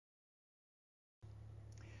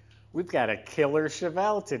We've got a killer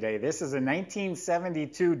Chevelle today. This is a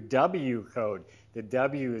 1972 W code. The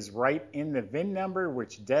W is right in the VIN number,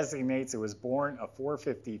 which designates it was born a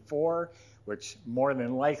 454, which more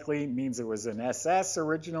than likely means it was an SS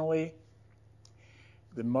originally.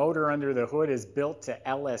 The motor under the hood is built to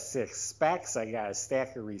LS6 specs. I got a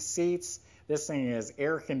stack of receipts. This thing is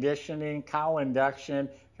air conditioning, cowl induction,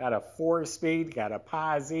 got a 4-speed, got a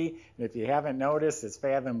posi, and if you haven't noticed, it's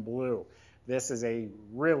fathom blue. This is a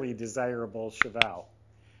really desirable Chevelle.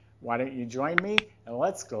 Why don't you join me and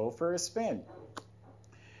let's go for a spin.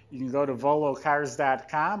 You can go to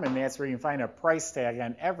volocars.com and that's where you can find a price tag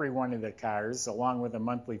on every one of the cars along with a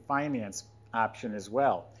monthly finance option as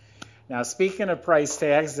well. Now speaking of price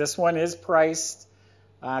tags, this one is priced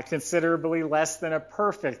considerably less than a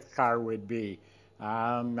perfect car would be.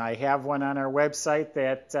 I have one on our website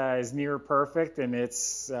that is near perfect, and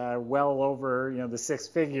it's well over the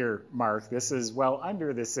six-figure mark. This is well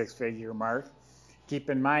under the six-figure mark.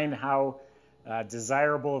 Keep in mind how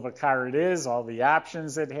desirable of a car it is, all the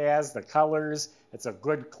options it has, the colors. It's a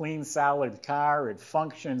good, clean, solid car. It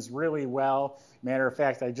functions really well. Matter of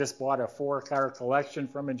fact, I just bought a 4-car collection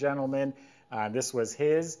from a gentleman. This was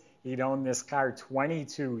his. He'd owned this car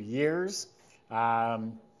 22 years.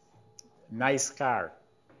 Nice car.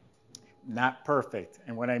 Not perfect.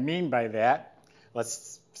 And what I mean by that,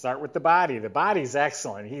 let's start with the body. The body's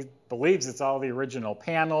excellent. He believes it's all the original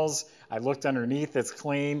panels. I looked underneath, it's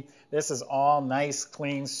clean. This is all nice,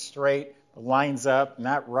 clean, straight, lines up,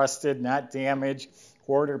 not rusted, not damaged.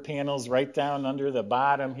 Quarter panels right down under the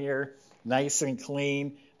bottom here, nice and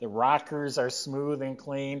clean. The rockers are smooth and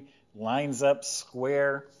clean, lines up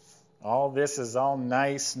square. All this is all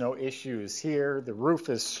nice, no issues here. The roof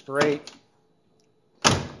is straight.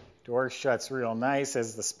 Door shuts real nice,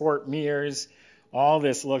 has the sport mirrors. All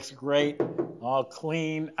this looks great, all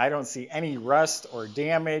clean. I don't see any rust or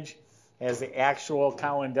damage. Has the actual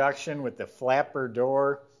cowl induction with the flapper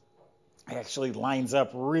door. Actually lines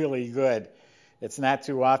up really good. It's not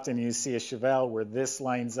too often you see a Chevelle where this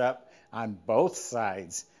lines up on both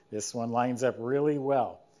sides. This one lines up really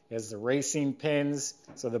well. Has the racing pins.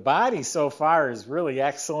 So the body so far is really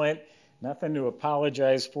excellent. Nothing to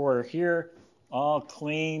apologize for here. All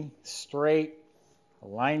clean, straight,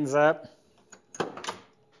 lines up.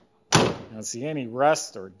 Don't see any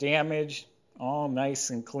rust or damage. All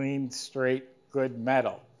nice and clean, straight, good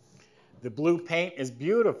metal. The blue paint is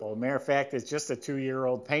beautiful. Matter of fact, it's just a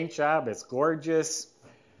 2-year-old paint job. It's gorgeous.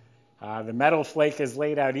 The metal flake is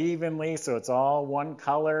laid out evenly, so it's all one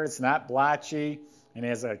color. It's not blotchy, and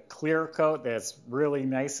has a clear coat that's really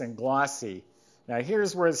nice and glossy. Now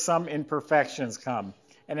here's where some imperfections come.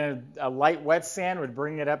 And a light wet sand would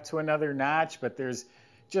bring it up to another notch, but there's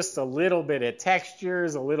just a little bit of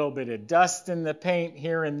textures, a little bit of dust in the paint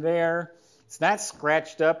here and there. It's not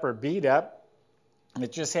scratched up or beat up.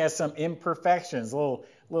 It just has some imperfections,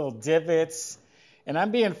 little divots. And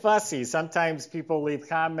I'm being fussy. Sometimes people leave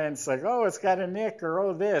comments like, oh, it's got a nick, or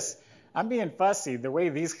oh, this. I'm being fussy. The way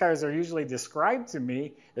these cars are usually described to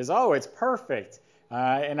me is, oh, it's perfect.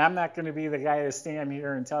 And I'm not going to be the guy to stand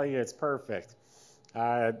here and tell you it's perfect.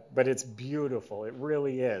 But it's beautiful. It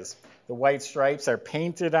really is. The white stripes are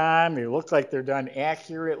painted on. They look like they're done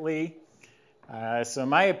accurately. So in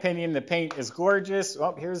my opinion, the paint is gorgeous.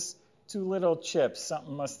 Oh, here's 2 little chips.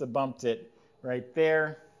 Something must have bumped it right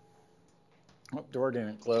there. Oh, door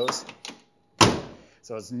didn't close.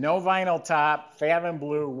 So it's no vinyl top, fathom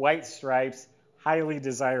blue, white stripes, highly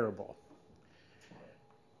desirable.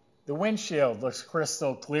 The windshield looks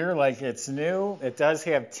crystal clear like it's new. It does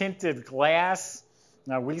have tinted glass.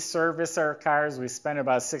 Now we service our cars. We spent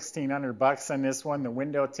about $1,600 on this one. The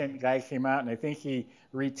window tint guy came out and I think he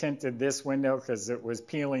retinted this window because it was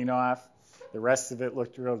peeling off. The rest of it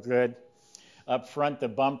looked real good. Up front, the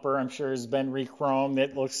bumper I'm sure has been re-chromed.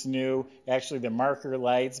 It looks new. Actually, the marker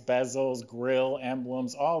lights, bezels, grille,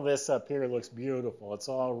 emblems, all this up here looks beautiful. It's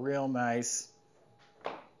all real nice.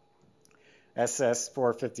 SS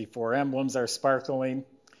 454 emblems are sparkling.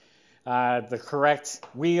 The correct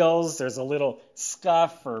wheels, there's a little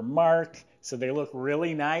scuff or mark, so they look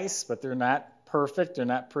really nice, but they're not perfect, they're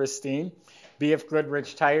not pristine. BF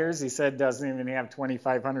Goodrich tires, he said, doesn't even have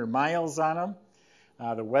 2,500 miles on them.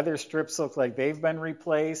 The Weatherstrips look like they've been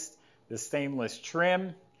replaced. The stainless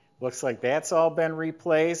trim looks like that's all been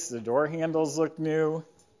replaced. The door handles look new.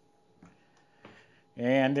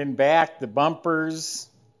 And in back, the bumpers,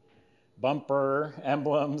 bumper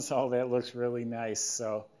emblems, all that looks really nice.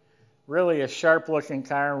 So really a sharp looking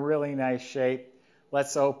car, really nice shape.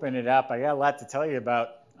 Let's open it up. I got a lot to tell you about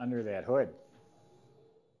under that hood.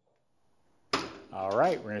 All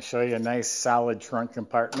right, we're going to show you a nice solid trunk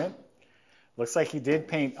compartment. Looks like he did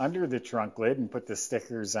paint under the trunk lid and put the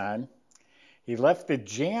stickers on. He left the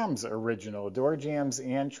jambs original, door jambs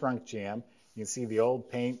and trunk jamb. You can see the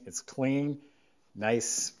old paint. It's clean,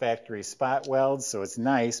 nice factory spot welds, so it's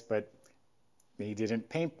nice, but he didn't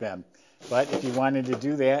paint them. But if you wanted to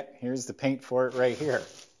do that, here's the paint for it right here.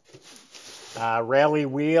 Rally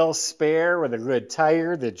wheel spare with a good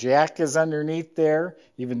tire. The jack is underneath there,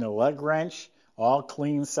 even the lug wrench. All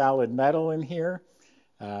clean, solid metal in here.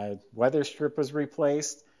 Weather strip was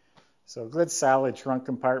replaced. So a good, solid trunk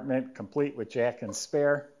compartment, complete with jack and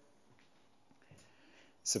spare.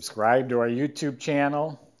 Subscribe to our YouTube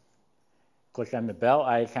channel. Click on the bell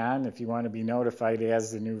icon if you want to be notified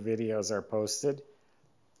as the new videos are posted.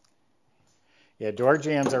 Yeah, door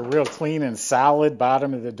jambs are real clean and solid.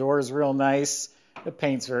 Bottom of the door is real nice. The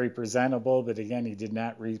paint's very presentable, but again, he did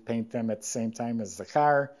not repaint them at the same time as the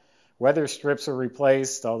car. Weather strips are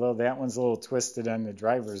replaced, although that one's a little twisted on the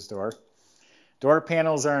driver's door. Door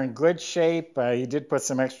panels are in good shape. He did put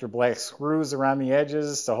some extra black screws around the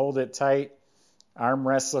edges to hold it tight.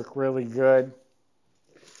 Armrests look really good.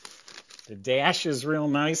 The dash is real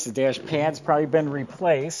nice. The dash pad's probably been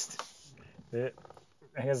replaced. It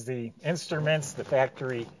has the instruments, the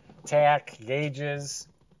factory tack, gauges.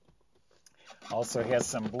 Also has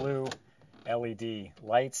some blue LED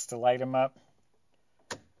lights to light them up.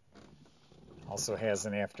 Also has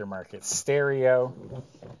an aftermarket stereo.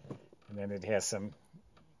 And then it has some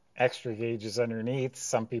extra gauges underneath.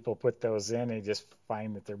 Some people put those in. They just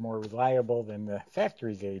find that they're more reliable than the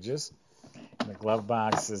factory gauges. In the glove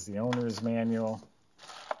box is the owner's manual.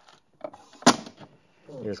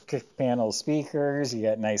 There's kick panel speakers. You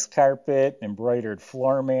got nice carpet, embroidered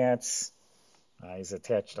floor mats. He's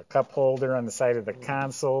attached a cup holder on the side of the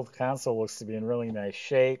console. The console looks to be in really nice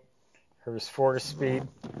shape. Here's 4-speed.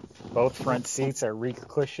 Both front seats are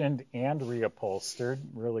recushioned and reupholstered.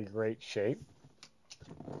 Really great shape.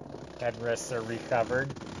 Headrests are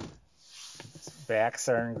recovered. Backs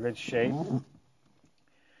are in good shape.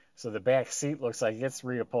 So the back seat looks like it's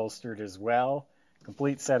reupholstered as well.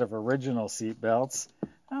 Complete set of original seat belts.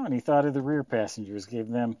 Oh, and he thought of the rear passengers, gave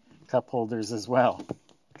them cup holders as well.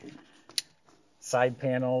 Side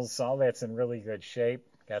panels, all that's in really good shape.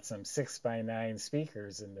 Got some 6x9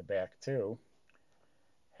 speakers in the back too.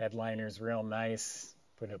 Headliner's real nice.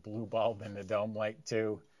 Put a blue bulb in the dome light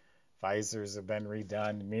too. Visors have been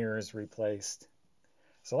redone. Mirrors replaced.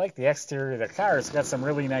 So like the exterior of the car, it's got some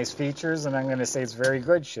really nice features, and I'm going to say it's very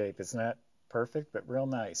good shape. It's not perfect, but real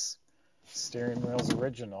nice. Steering wheel's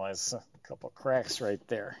original. Has a couple cracks right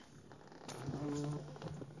there.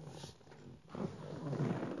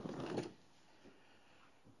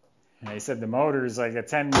 And I said the motor is like a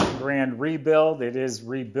 10 grand rebuild. It is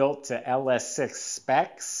rebuilt to LS6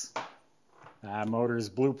 specs. Motor's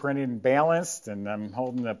blueprinted and balanced, and I'm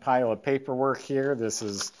holding a pile of paperwork here. This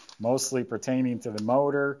is mostly pertaining to the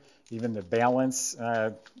motor. Even the balance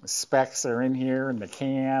specs are in here, and the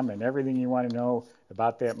cam, and everything you want to know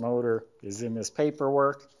about that motor is in this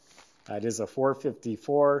paperwork. It is a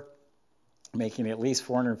 454, making at least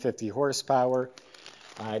 450 horsepower.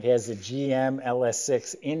 It has a GM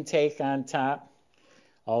LS6 intake on top.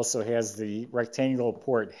 Also has the rectangle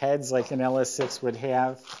port heads like an LS6 would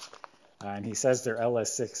have. And he says they're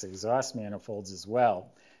LS6 exhaust manifolds as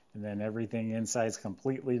well. And then everything inside is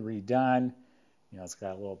completely redone. You know, it's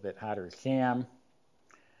got a little bit hotter cam.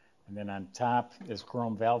 And then on top is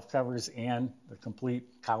chrome valve covers and the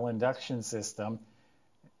complete cowl induction system.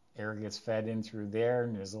 Air gets fed in through there,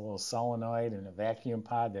 and there's a little solenoid and a vacuum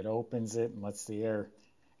pod that opens it and lets the air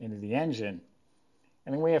into the engine.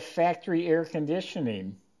 And then we have factory air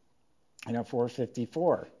conditioning in a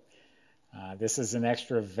 454. This is an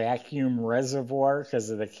extra vacuum reservoir because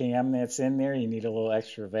of the cam that's in there. You need a little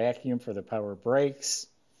extra vacuum for the power brakes.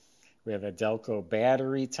 We have a Delco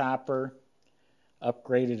battery topper,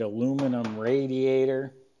 upgraded aluminum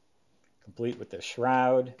radiator, complete with the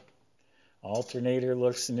shroud. Alternator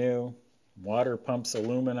looks new. Water pumps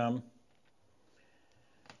aluminum.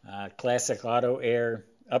 Classic auto air,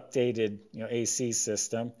 updated AC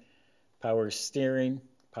system. Power steering,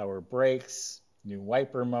 power brakes, new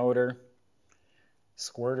wiper motor.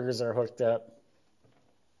 Squirters are hooked up.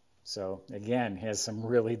 So again, has some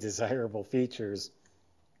really desirable features.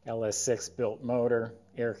 LS6 built motor,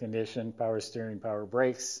 air conditioned, power steering, power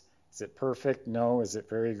brakes. Is it perfect? No. Is it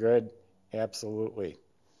very good? Absolutely.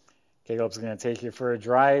 Caleb's going to take you for a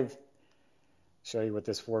drive, show you what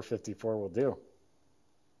this 454 will do.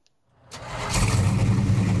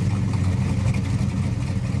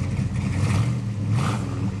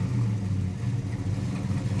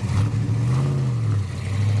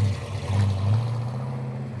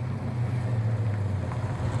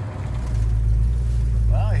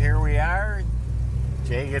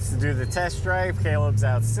 Jay gets to do the test drive. Caleb's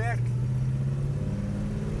out sick.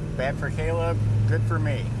 Bad for Caleb, good for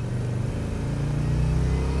me.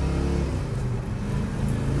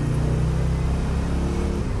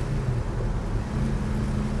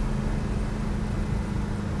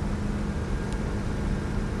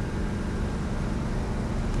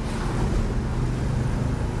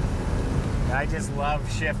 I just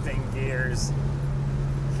love shifting gears.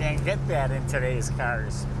 Can't get that in today's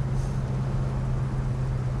cars.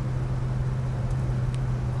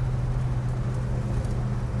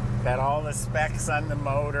 Got all the specs on the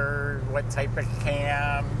motor, what type of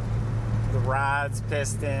cam, the rods,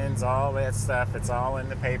 pistons, all that stuff. It's all in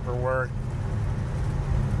the paperwork.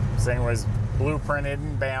 This thing was blueprinted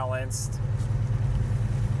and balanced.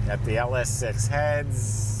 Got the LS6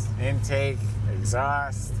 heads, intake,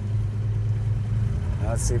 exhaust. Now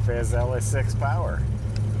let's see if it has LS6 power.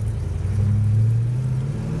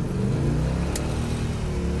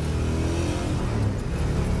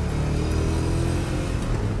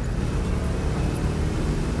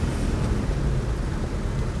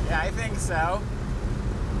 Yeah, I think so.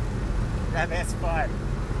 Yeah, that's fun.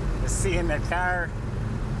 Just seeing the car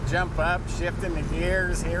jump up, shifting the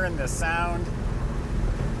gears, hearing the sound.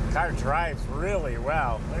 The car drives really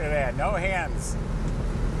well. Look at that, no hands.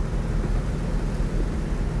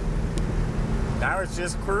 Now it's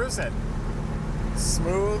just cruising.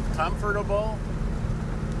 Smooth, comfortable.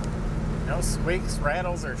 No squeaks,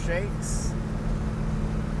 rattles, or shakes.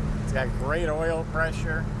 It's got great oil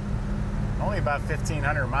pressure. Only about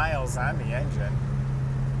 1,500 miles on the engine.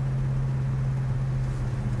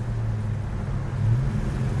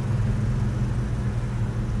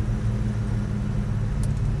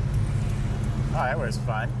 Oh, that was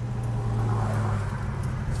fun.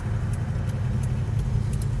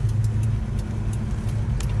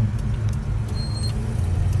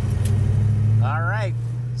 All right,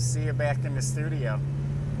 see you back in the studio.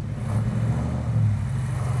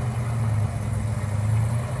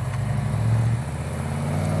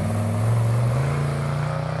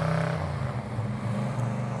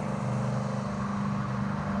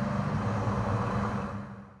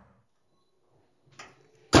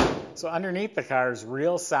 So underneath the car is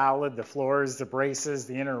real solid. The floors, the braces,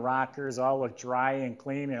 the inner rockers all look dry and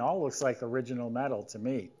clean. It all looks like original metal to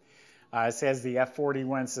me. This has the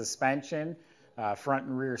F41 suspension. Front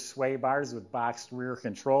and rear sway bars with boxed rear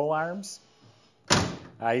control arms.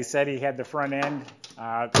 He said he had the front end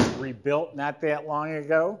rebuilt not that long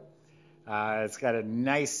ago. It's got a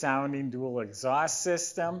nice sounding dual exhaust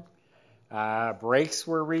system. Brakes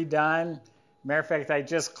were redone. Matter of fact, I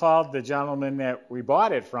just called the gentleman that we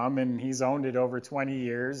bought it from, and he's owned it over 20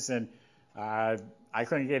 years, and I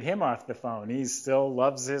couldn't get him off the phone. He still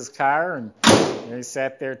loves his car, and he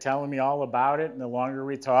sat there telling me all about it, and the longer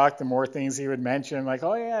we talked, the more things he would mention, like,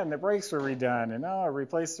 oh yeah, and the brakes were redone, and oh, I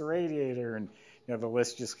replaced the radiator, and the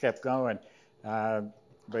list just kept going.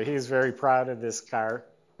 But he's very proud of this car,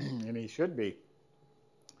 and he should be.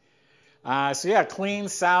 So yeah, clean,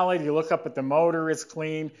 solid. You look up at the motor, it's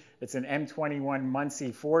clean. It's an M21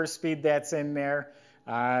 Muncie 4-speed that's in there.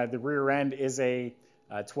 The rear end is a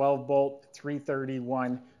 12-bolt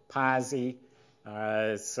 331 posi.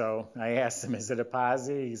 So I asked him, is it a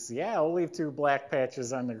posi? He said, yeah, I'll leave 2 black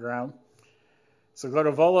patches on the ground. So go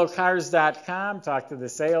to volocars.com, talk to the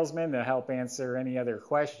salesman. They'll help answer any other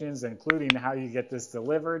questions, including how you get this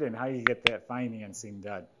delivered and how you get that financing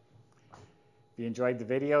done. If you enjoyed the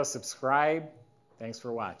video, subscribe. Thanks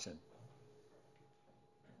for watching.